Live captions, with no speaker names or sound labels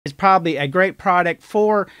probably a great product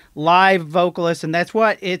for live vocalists, and that's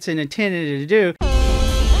what it's intended to do.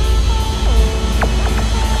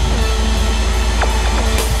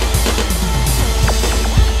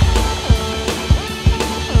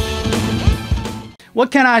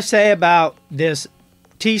 What can I say about this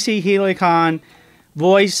TC Helicon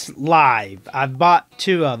Voice Live? I've bought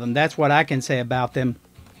 2 of them. That's what I can say about them.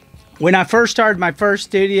 When I first started my first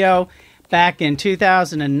studio back in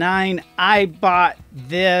 2009, I bought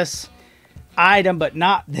this item, but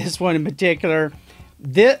not this one in particular.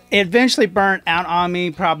 It eventually burnt out on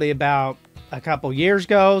me probably about a couple years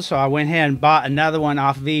ago, so I went ahead and bought another one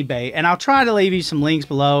off of eBay. And I'll try to leave you some links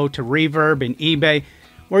below to Reverb and eBay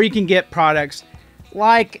where you can get products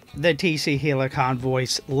like the TC Helicon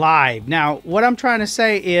Voice Live. Now, what I'm trying to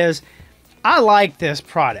say is I like this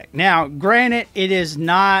product. Now, granted, it is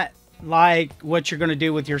not like what you're going to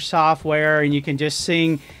do with your software and you can just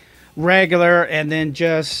sing regular and then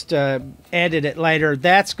just edit it later.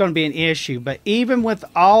 That's going to be an issue. But even with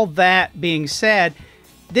all that being said,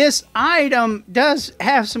 this item does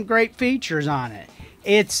have some great features on it.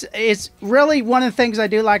 It's really one of the things I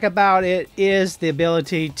do like about it is the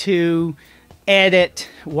ability to edit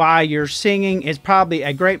while you're singing. Is probably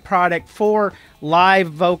a great product for live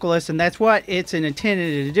vocalists, and that's what it's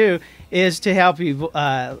intended to do, is to help you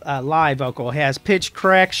live vocal. It has pitch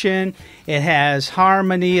correction, it has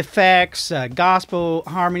harmony effects, gospel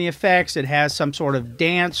harmony effects, it has some sort of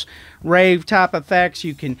dance rave type effects.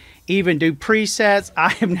 You can even do presets. I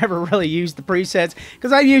have never really used the presets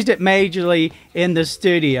because I've used it majorly in the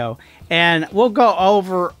studio, and we'll go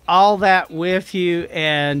over all that with you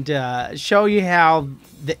and show you how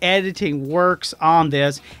the editing works on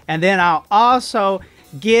this. And then I'll also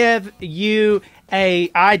give you an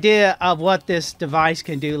idea of what this device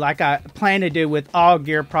can do, like I plan to do with all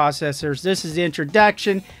gear processors. This is the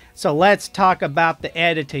introduction, so let's talk about the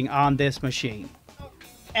editing on this machine.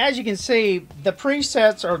 As you can see, the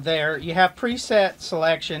presets are there. You have preset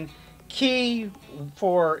selection, key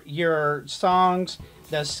for your songs,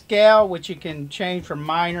 the scale, which you can change from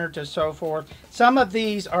minor to so forth. Some of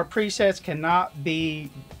these are presets cannot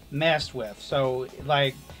be messed with. So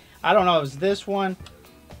like, I don't know, is this one,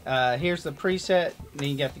 here's the preset, then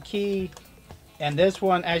you got the key, and this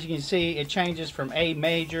one, as you can see, it changes from A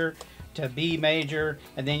major to B major,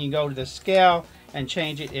 and then you go to the scale and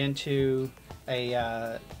change it into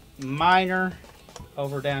a minor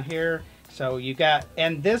over down here. So you got,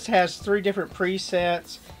 and this has 3 different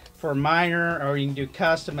presets for minor, or you can do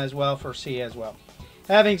custom as well for C as well.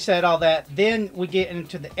 Having said all that, then we get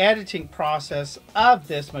into the editing process of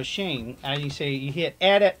this machine. As you see, you hit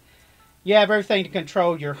edit, you have everything to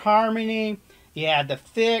control your harmony, you have the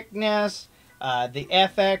thickness, the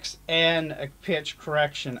FX, and a pitch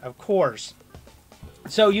correction, of course.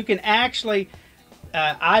 So you can actually,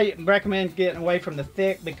 I recommend getting away from the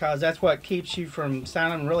thick because that's what keeps you from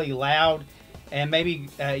sounding really loud. And maybe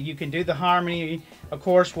you can do the harmony, of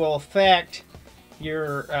course, will affect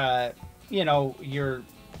your, the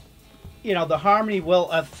harmony will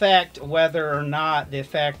affect whether or not the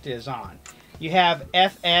effect is on. You have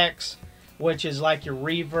FX, which is like your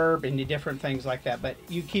reverb and the different things like that. But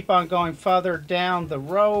you keep on going further down the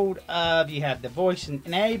road of, you have the voice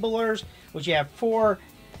enablers, which you have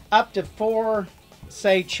up to four,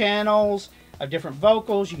 say, channels of different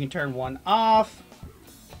vocals. You can turn one off.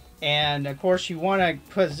 And of course, you want to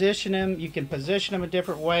position them. You can position them a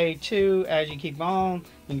different way too as you keep on. You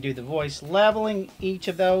can do the voice leveling, each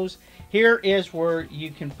of those. Here is where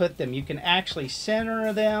you can put them. You can actually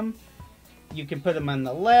center them. You can put them on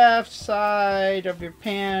the left side of your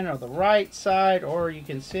pen or the right side, or you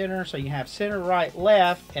can center. So you have center, right,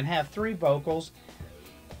 left, and have 3 vocals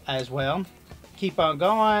as well. Keep on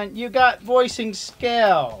going. You got voicing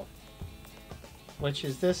scale, which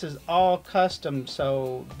is, this is all custom.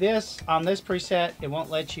 So this, on this preset, it won't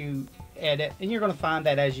let you edit, and you're going to find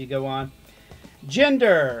that as you go on.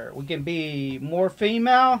 Gender, we can be more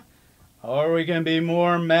female or we can be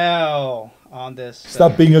more male on this.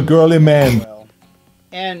 Stop being a girly man. Well.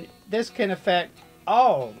 And this can affect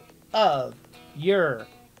all of your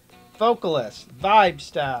vocalist vibe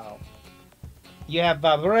style. You have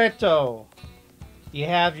vibrato, you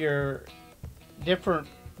have your different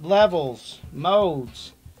levels,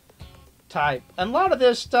 modes, type. And a lot of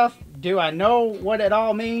this stuff, do I know what it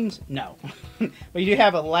all means? No. But you do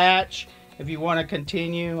have a latch if you want to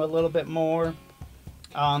continue a little bit more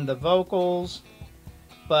on the vocals.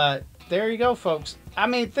 But there you go, folks. I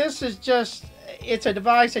mean, this is just, it's a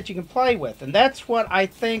device that you can play with, and that's what I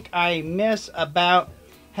think I miss about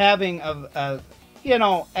having a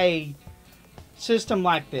system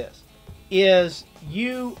like this, is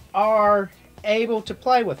you are able to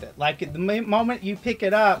play with it. Like at the moment you pick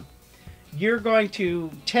it up, you're going to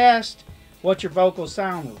test what your vocals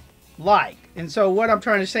sound like. And so what I'm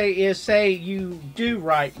trying to say is, say you do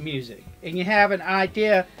write music and you have an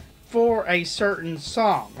idea for a certain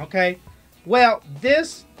song, okay? Well,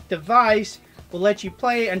 this device will let you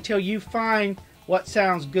play until you find what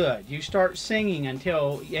sounds good. You start singing and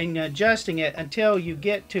adjusting it until you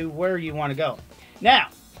get to where you want to go. Now,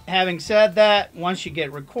 having said that, once you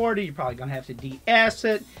get recorded, you're probably going to have to de-ess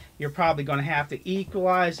it. You're probably going to have to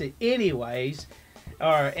equalize it anyways.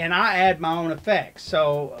 And I add my own effects.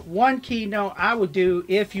 So one keynote I would do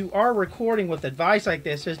if you are recording with a device like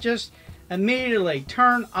this is just immediately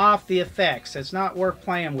turn off the effects. It's not worth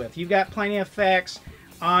playing with. You've got plenty of effects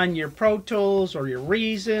on your Pro Tools or your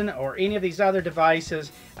Reason or any of these other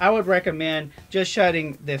devices. I would recommend just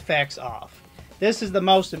shutting the effects off. This is the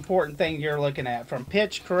most important thing you're looking at. From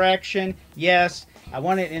pitch correction, yes, I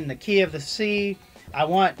want it in the key of the C. I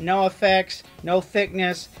want no effects, no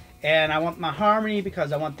thickness, and I want my harmony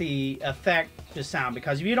because I want the effect to sound.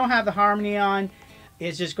 Because if you don't have the harmony on,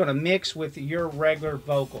 it's just going to mix with your regular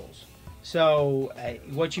vocals. So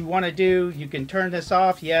what you want to do, you can turn this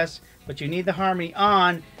off, yes, but you need the harmony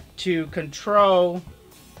on to control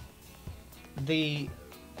the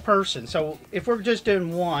person. So if we're just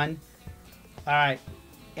doing one, all right,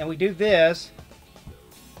 and we do this,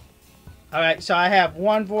 all right, so I have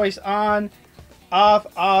one voice on, off,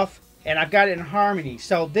 off, and I've got it in harmony.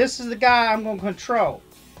 So this is the guy I'm going to control.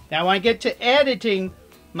 Now when I get to editing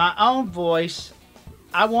my own voice,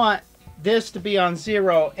 I want this to be on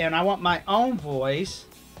 0, and I want my own voice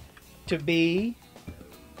to be,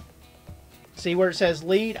 see where it says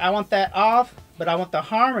lead, I want that off, but I want the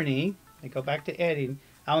harmony, let me go back to editing,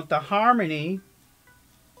 I want the harmony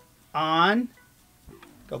on,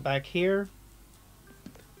 go back here,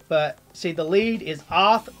 but see the lead is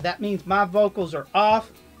off, that means my vocals are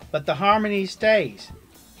off, but the harmony stays.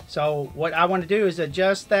 So what I want to do is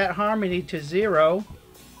adjust that harmony to 0,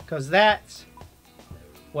 because that's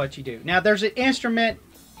what you do. Now there's an instrument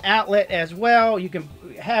outlet as well. You can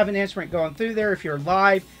have an instrument going through there if you're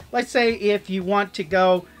live. Let's say if you want to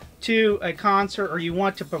go to a concert, or you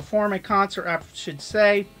want to perform a concert, I should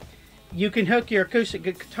say, you can hook your acoustic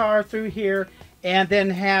guitar through here and then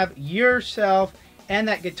have yourself and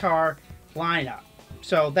that guitar line up.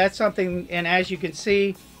 So that's something, and as you can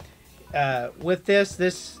see with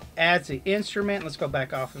this adds the instrument. Let's go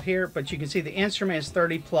back off of here, but you can see the instrument is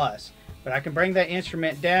 30 plus. But I can bring that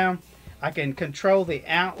instrument down. I can control the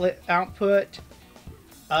output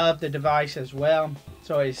of the device as well,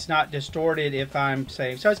 so it's not distorted if I'm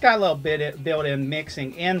saying. So it's got a little bit of built-in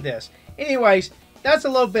mixing in this. Anyways, that's a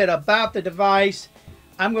little bit about the device.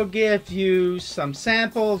 I'm going to give you some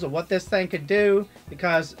samples of what this thing could do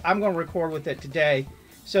because I'm going to record with it today.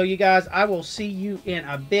 So you guys, I will see you in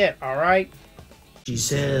a bit, all right? She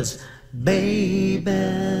says, baby,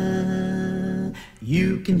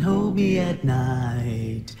 you can hold me at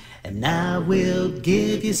night, and I will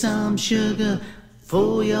give you some sugar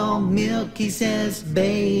for your milk. He says,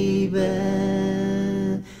 baby,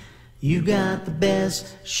 you got the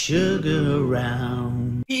best sugar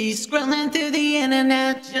around. He's scrolling through the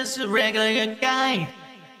internet, just a regular guy.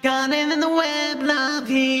 Got him in the web, love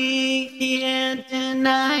he can't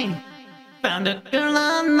deny. Found a girl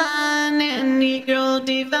online, an Negro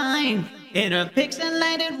divine. In a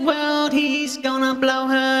pixelated world, he's gonna blow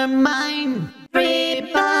her mind.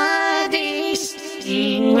 Everybody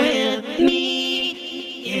sing with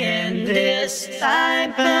me in this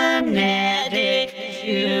cybernetic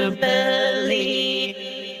jubilee.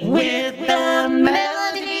 With the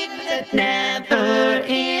melody that never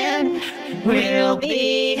ends, we'll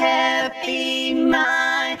be happy,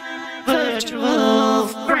 my virtual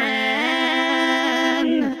friend.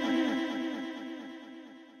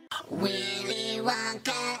 Willy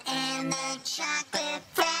Wonka and the Chocolate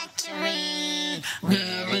Factory.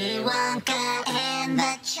 Willy Wonka and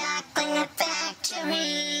the Chocolate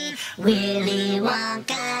Factory. Willy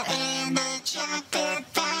Wonka and the Chocolate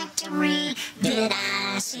Factory. Did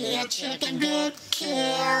I see a chicken get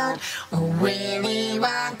killed? Willy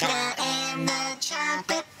Wonka and